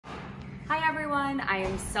Hi everyone, I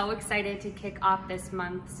am so excited to kick off this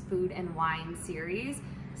month's food and wine series.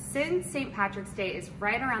 Since St. Patrick's Day is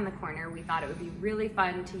right around the corner, we thought it would be really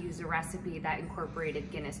fun to use a recipe that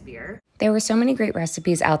incorporated Guinness beer. There were so many great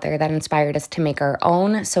recipes out there that inspired us to make our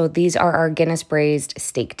own, so these are our Guinness Braised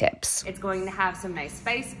Steak Tips. It's going to have some nice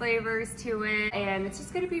spice flavors to it, and it's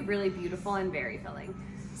just going to be really beautiful and very filling.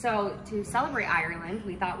 So to celebrate Ireland,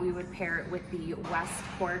 we thought we would pair it with the West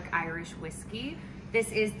Cork Irish whiskey. This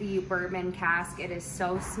is the Bourbon cask. It is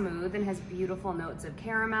so smooth and has beautiful notes of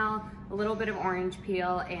caramel, a little bit of orange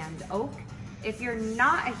peel, and oak. If you're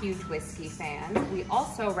not a huge whiskey fan, we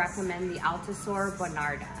also recommend the Altosur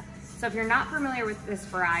Bonarda. So if you're not familiar with this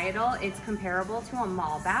varietal, it's comparable to a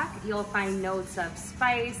Malbec. You'll find notes of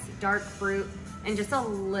spice, dark fruit, and just a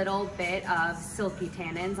little bit of silky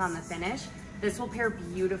tannins on the finish. This will pair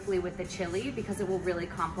beautifully with the chili because it will really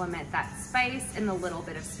complement that spice and the little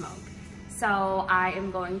bit of smoke. So I am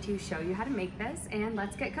going to show you how to make this, and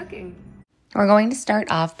let's get cooking. We're going to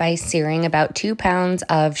start off by searing about 2 pounds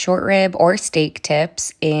of short rib or steak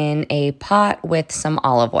tips in a pot with some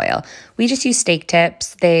olive oil. We just used steak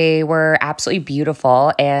tips. They were absolutely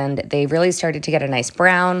beautiful and they really started to get a nice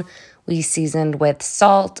brown. We seasoned with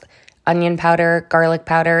salt, onion powder, garlic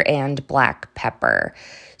powder, and black pepper.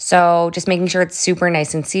 So just making sure it's super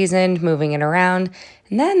nice and seasoned, moving it around.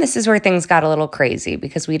 And then this is where things got a little crazy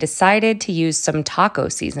because we decided to use some taco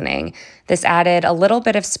seasoning. This added a little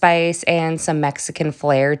bit of spice and some Mexican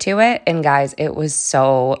flair to it. And guys, it was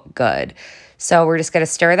so good. So we're just going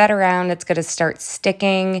to stir that around. It's going to start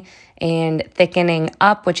sticking and thickening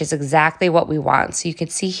up, which is exactly what we want. So you can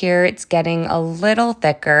see here it's getting a little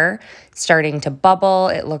thicker, starting to bubble.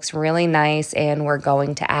 It looks really nice, and we're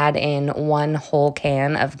going to add in 1 whole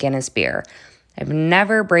can of Guinness beer. I've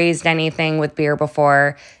never braised anything with beer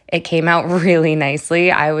before. It came out really nicely.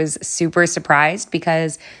 I was super surprised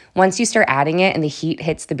because once you start adding it and the heat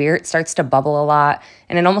hits the beer, it starts to bubble a lot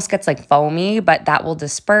and it almost gets like foamy, but that will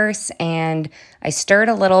disperse. And I stirred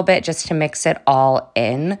a little bit just to mix it all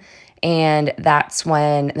in. And that's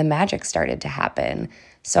when the magic started to happen.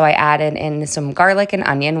 So I added in some garlic and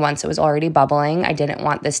onion once it was already bubbling. I didn't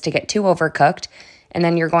want this to get too overcooked. And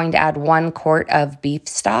then you're going to add 1 quart of beef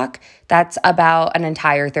stock. That's about an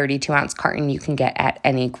entire 32-ounce carton you can get at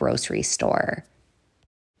any grocery store.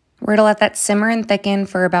 We're going to let that simmer and thicken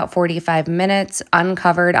for about 45 minutes,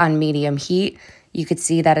 uncovered on medium heat. You could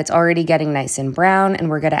see that it's already getting nice and brown, and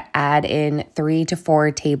we're going to add in 3 to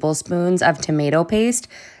 4 tablespoons of tomato paste.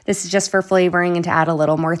 This is just for flavoring and to add a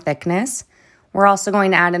little more thickness. We're also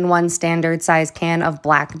going to add in 1 standard size can of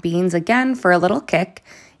black beans, again for a little kick.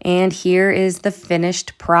 And here is the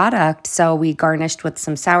finished product. So we garnished with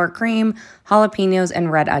some sour cream, jalapenos,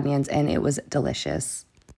 and red onions, and it was delicious.